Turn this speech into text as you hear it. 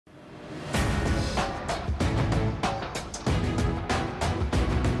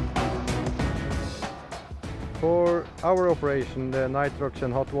For our operation, the nitrox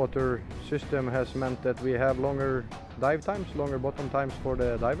and hot water system has meant that we have longer dive times, longer bottom times for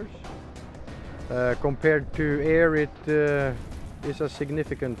the divers. Compared to air, it is a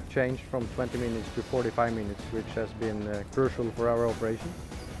significant change from 20 minutes to 45 minutes, which has been crucial for our operation.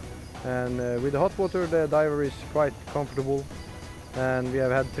 And with the hot water, the diver is quite comfortable, and we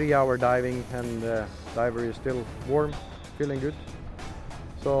have had 3-hour diving, and the diver is still warm, feeling good.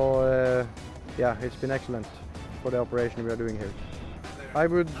 So yeah, it's been excellent for the operation we are doing here. I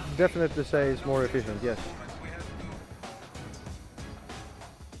would definitely say it's more efficient, yes.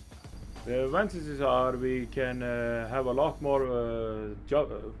 The advantages are we can have a lot more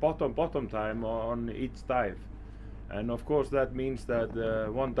bottom time on each dive, and of course that means that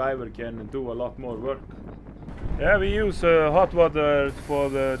one diver can do a lot more work. Yeah, we use hot water for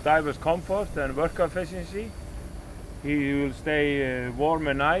the diver's comfort and work efficiency. He will stay warm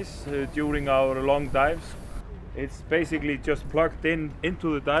and nice during our long dives. It's basically just plugged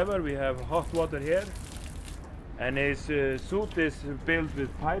into the diver. We have hot water here, and his suit is built with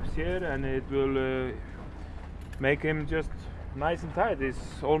pipes here, and it will make him just nice and tight.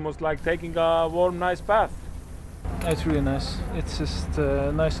 It's almost like taking a warm, nice bath. It's really nice. It's just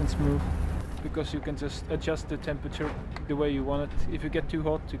nice and smooth, because you can just adjust the temperature the way you want it. If you get too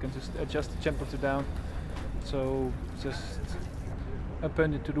hot, you can just adjust the temperature down. So just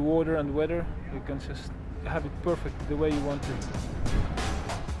append it to the water and weather. You can just have it perfect the way you want it.